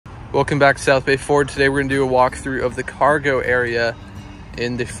Welcome back to South Bay Ford. Today we're going to do a walkthrough of the cargo area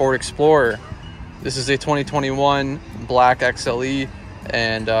in the Ford Explorer. This is a 2021 black XLE,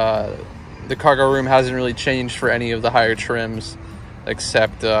 and the cargo room hasn't really changed for any of the higher trims,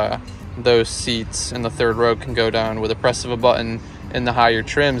 except those seats in the third row can go down with a press of a button in the higher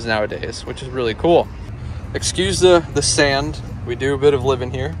trims nowadays, which is really cool. Excuse the sand. We do a bit of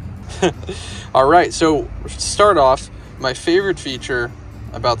living here. All right, so to start off, my favorite feature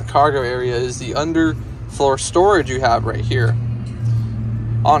about the cargo area is the underfloor storage you have right here.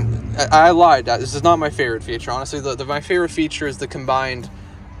 I lied, this is not my favorite feature. Honestly, my favorite feature is the combined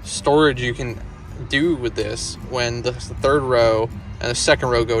storage you can do with this when the third row and the second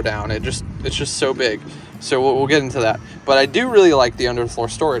row go down. It's just so big. So we'll get into that. But I do really like the underfloor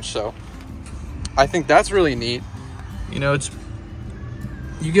storage, so I think that's really neat. You know,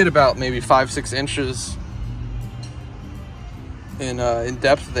 you get about maybe 5-6 inches in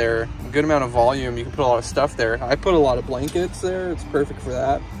depth there, a good amount of volume. You can put a lot of stuff there. I put a lot of blankets there. It's perfect for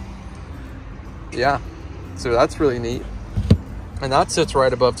that. Yeah, so that's really neat. And that sits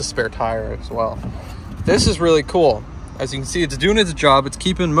right above the spare tire as well. This is really cool. As you can see, it's doing its job. It's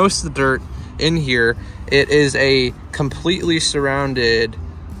keeping most of the dirt in here. It is a completely surrounded,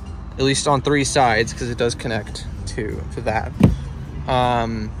 at least on 3 sides, because it does connect to that.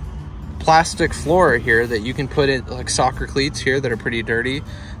 Plastic floor here that you can put in, like soccer cleats here that are pretty dirty.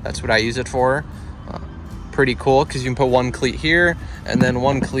 That's what I use it for. Pretty cool, because you can put one cleat here and then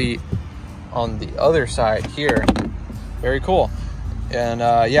one cleat on the other side here. Very cool. And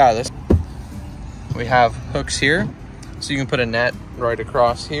yeah, we have hooks here, so you can put a net right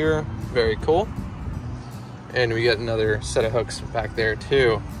across here. Very cool. And we get another set of hooks back there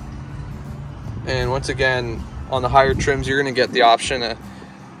too. And once again, on the higher trims, you're going to get the option to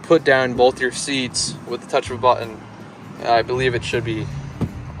put down both your seats with the touch of a button. I believe it should be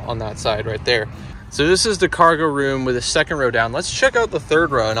on that side right there. So this is the cargo room with the second row down. Let's check out the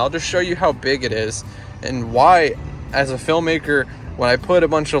third row, and I'll just show you how big it is and why, as a filmmaker, when I put a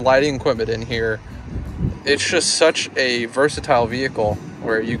bunch of lighting equipment in here, it's just such a versatile vehicle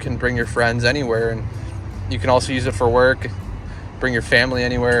where you can bring your friends anywhere, and you can also use it for work, bring your family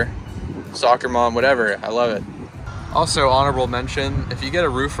anywhere, soccer mom, whatever. I love it. Also, honorable mention, if you get a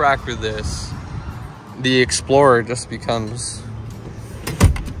roof rack with this, the Explorer just becomes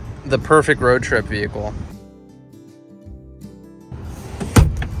the perfect road trip vehicle.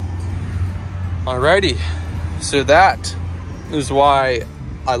 Alrighty, so that is why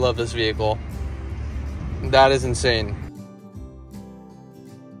I love this vehicle. That is insane.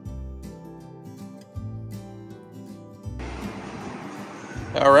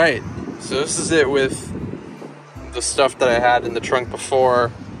 All right, so this is it with the stuff that I had in the trunk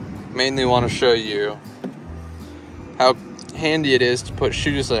before. Mainly want to show you how handy it is to put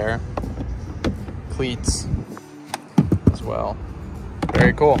shoes there, cleats as well.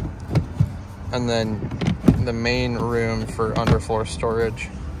 Very cool. And then the main room for underfloor storage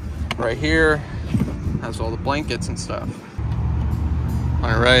right here has all the blankets and stuff.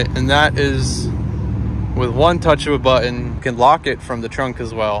 All right, and that is with one touch of a button. You can lock it from the trunk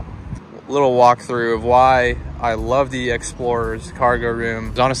as well. Little walkthrough of why I love the Explorer's cargo room.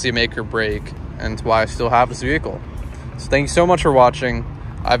 It's honestly a make or break, and it's why I still have this vehicle. So thank you so much for watching.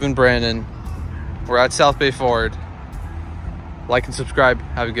 I've been Brandon. We're at South Bay Ford. Like and subscribe.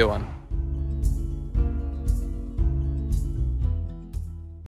 Have a good one.